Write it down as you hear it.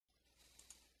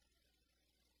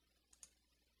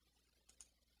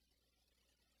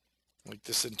make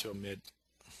this into a mid.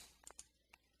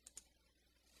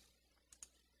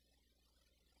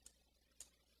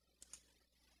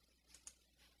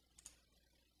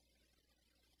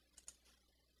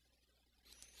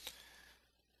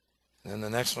 And then the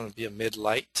next one would be a mid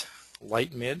light,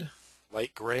 light mid,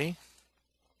 light gray.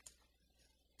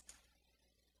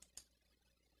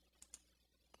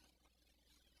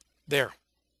 There.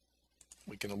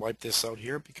 We can wipe this out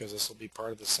here because this will be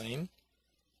part of the same.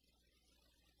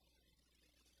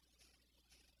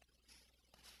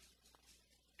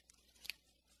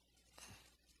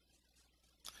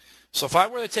 So if I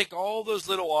were to take all those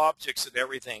little objects and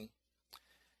everything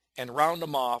and round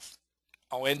them off,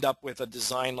 I'll end up with a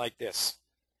design like this.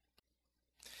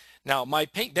 Now my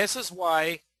paint, this is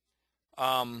why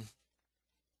Anne's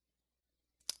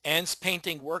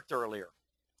painting worked earlier.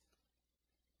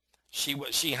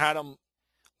 She had them,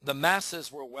 the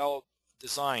masses were well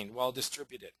designed, well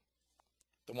distributed,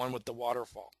 the one with the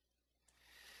waterfall.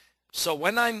 So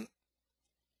when I'm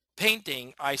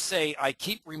painting, I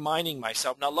keep reminding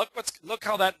myself, now look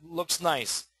how that looks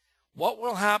nice. What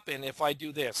will happen if I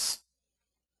do this?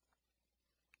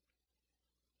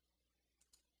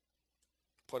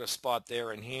 Put a spot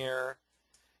there and here,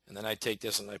 and then I take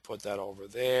this and I put that over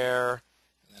there,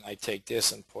 and then I take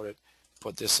this and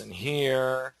put this in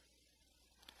here.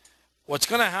 What's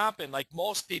going to happen, like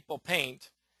most people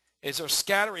paint, is they're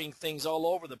scattering things all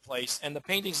over the place, and the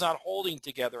painting's not holding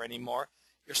together anymore.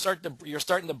 You're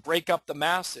starting to break up the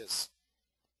masses.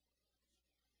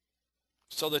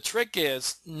 So the trick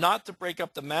is not to break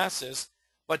up the masses,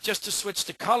 but just to switch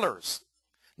the colors.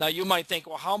 Now you might think,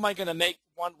 well, how am I going to make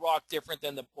one rock different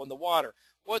than the water?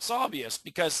 Well, it's obvious,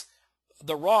 because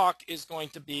the rock is going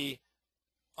to be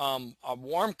a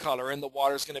warm color and the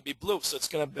water is going to be blue. So it's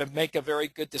going to make a very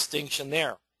good distinction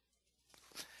there.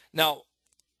 Now,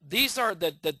 these are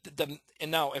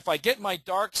and now if I get my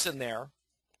darks in there,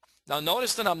 now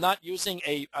notice that I'm not using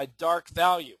a dark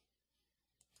value.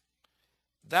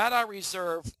 That I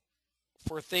reserve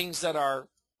for things that are,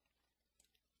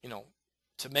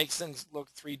 to make things look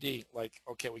 3D. Like,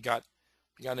 okay, we got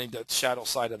the shadow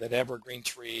side of that evergreen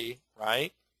tree,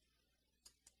 right?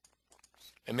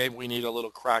 And maybe we need a little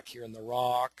crack here in the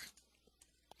rock.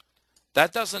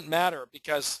 That doesn't matter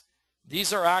because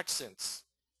these are accents.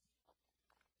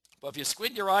 But if you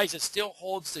squint your eyes, it still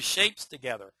holds the shapes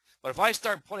together. But if I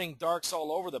start putting darks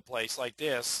all over the place like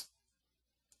this,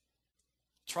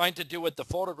 trying to do what the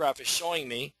photograph is showing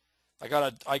me, I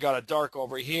got a dark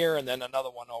over here, and then another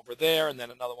one over there, and then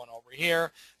another one over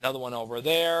here, another one over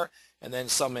there, and then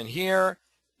some in here.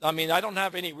 I mean, I don't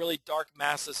have any really dark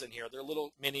masses in here. They're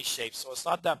little mini shapes, so it's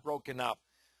not that broken up.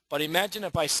 But imagine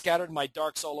if I scattered my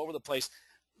darks all over the place.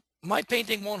 My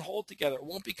painting won't hold together. It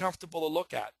won't be comfortable to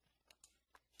look at.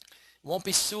 It won't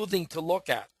be soothing to look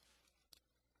at.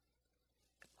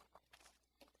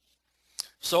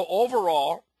 So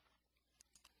overall,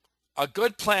 a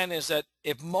good plan is that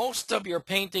if most of your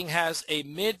painting has a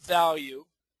mid-value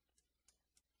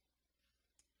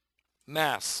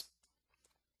mass.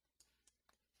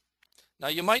 Now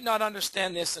you might not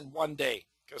understand this in one day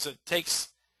because it takes,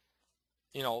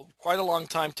 quite a long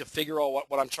time to figure out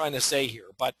what I'm trying to say here.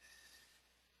 But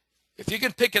if you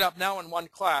can pick it up now in one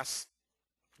class,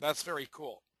 that's very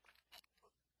cool.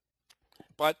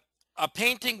 But a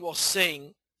painting will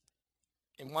sing.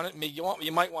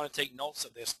 You might want to take notes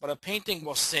of this, but a painting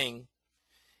will sing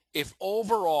if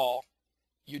overall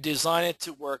you design it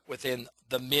to work within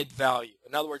the mid value.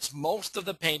 In other words, most of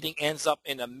the painting ends up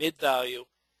in a mid value,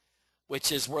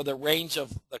 which is where the range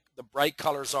of the bright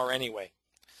colors are anyway.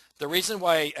 The reason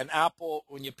why an apple,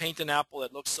 when you paint an apple,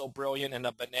 it looks so brilliant, and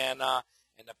a banana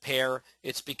and a pear,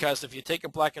 it's because if you take a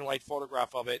black and white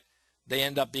photograph of it, they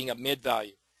end up being a mid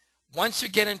value. Once you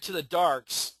get into the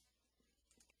darks,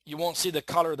 you won't see the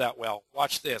color that well.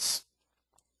 Watch this.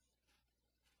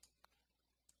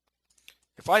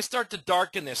 If I start to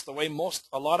darken this the way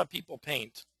a lot of people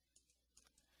paint,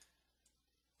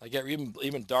 I get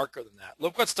even darker than that.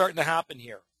 Look what's starting to happen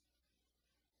here.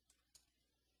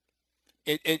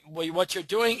 What you're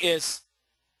doing is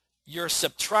you're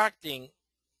subtracting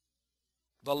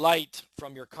the light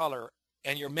from your color,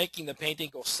 and you're making the painting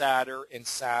go sadder and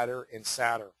sadder and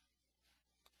sadder.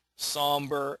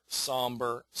 Somber,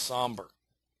 somber, somber.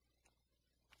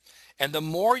 And the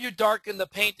more you darken the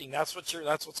painting, that's what's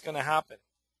going to happen.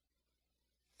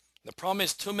 The problem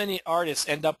is too many artists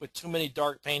end up with too many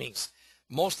dark paintings.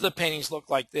 Most of the paintings look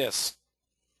like this.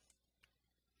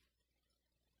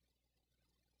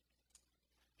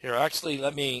 Here, actually,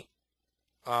 let me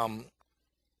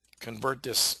convert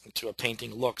this into a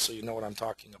painting look so you know what I'm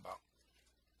talking about.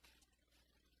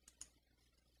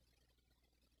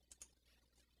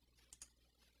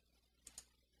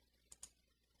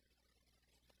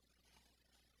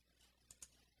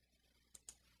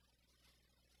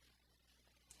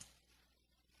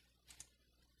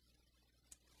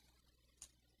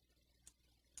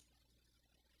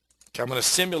 Okay, I'm going to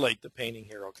simulate the painting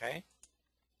here, okay?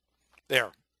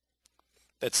 There.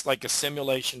 That's like a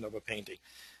simulation of a painting.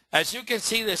 As you can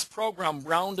see, this program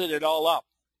rounded it all up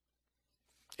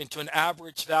into an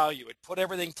average value. It put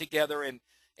everything together and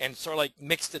sort of like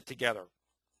mixed it together.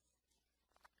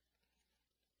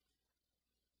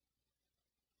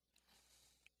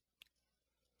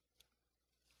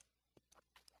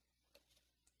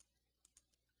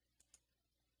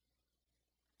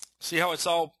 See how it's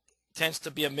all tends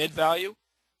to be a mid value?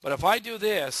 But if I do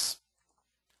this,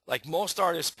 like most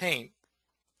artists paint,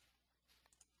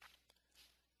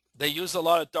 they use a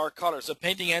lot of dark colors. The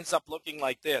painting ends up looking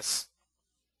like this.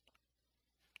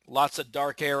 Lots of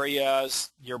dark areas.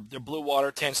 The blue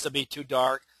water tends to be too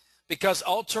dark because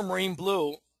ultramarine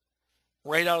blue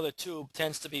right out of the tube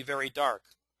tends to be very dark.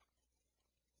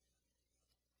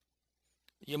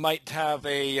 You might have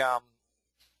a,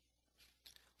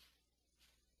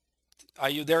 are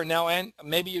you there now, Ann?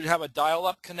 Maybe you'd have a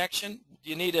dial-up connection. Do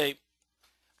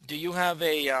you have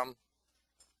a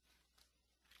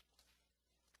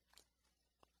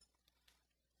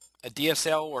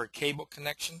DSL or a cable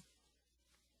connection?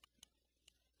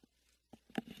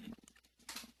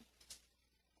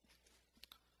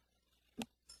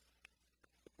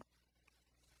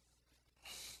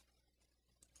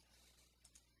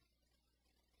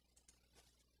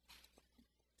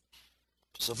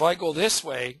 So if I go this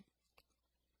way,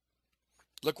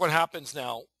 look what happens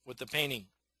now with the painting.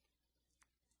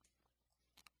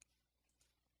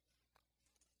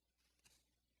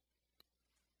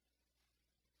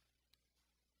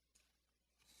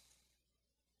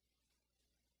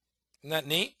 Isn't that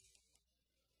neat?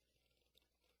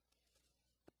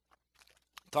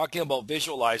 Talking about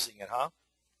visualizing it, huh?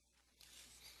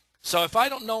 So if I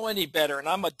don't know any better and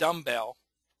I'm a dumbbell,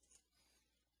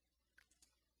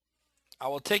 I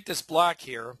will take this black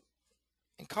here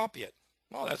and copy it.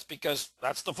 Well, that's because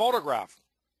that's the photograph.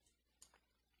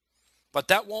 But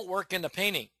that won't work in the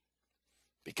painting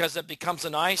because it becomes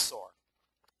an eyesore.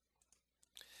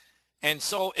 And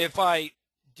so if I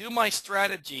do my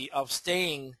strategy of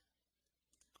staying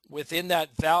within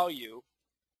that value,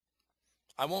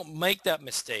 I won't make that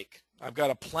mistake. I've got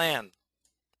a plan.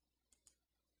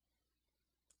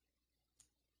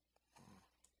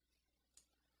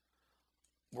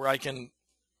 Where I can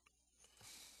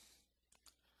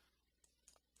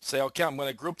say, okay, I'm going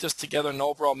to group this together in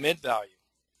overall mid value.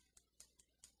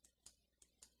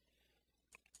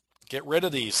 Get rid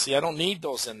of these. See, I don't need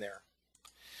those in there.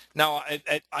 Now,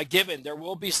 given there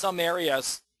will be some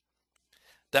areas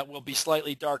that will be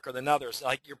slightly darker than others.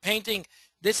 Like your painting,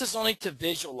 this is only to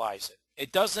visualize it.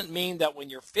 It doesn't mean that when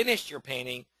you're finished your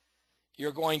painting,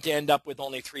 you're going to end up with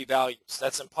only 3 values.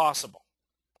 That's impossible.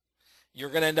 You're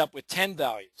going to end up with 10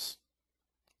 values.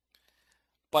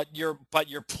 But your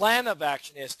plan of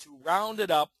action is to round it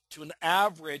up to an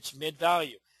average mid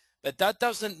value. But that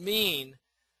doesn't mean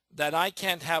that I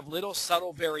can't have little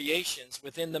subtle variations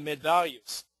within the mid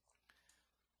values.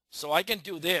 So I can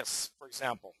do this, for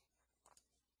example.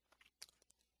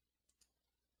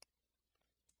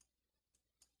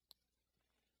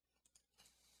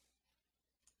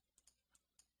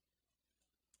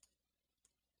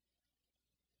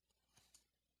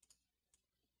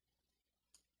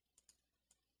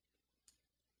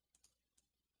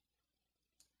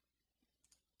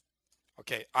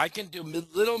 Okay, I can do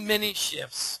little mini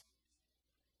shifts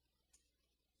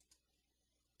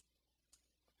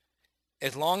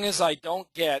as long as I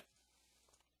don't get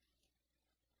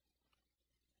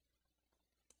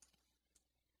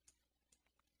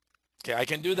okay, I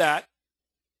can do that.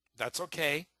 That's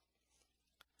okay.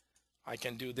 I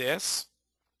can do this.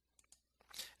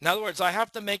 In other words, I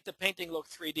have to make the painting look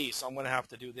 3D, so I'm going to have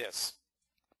to do this.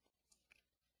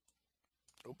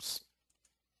 Oops.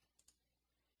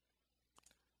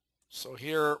 So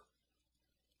here,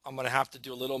 I'm going to have to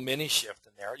do a little mini shift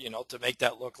in there, to make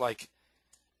that look like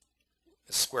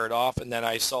it's squared off. And then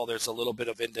I saw there's a little bit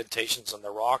of indentations on the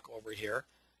rock over here.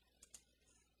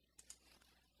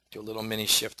 Do a little mini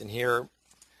shift in here.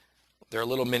 There are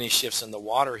little mini shifts in the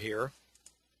water here.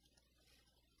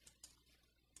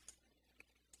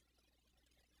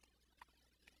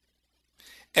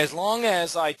 As long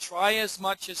as I try as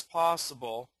much as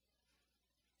possible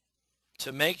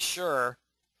to make sure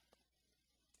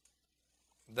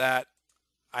that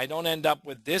I don't end up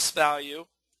with this value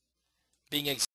being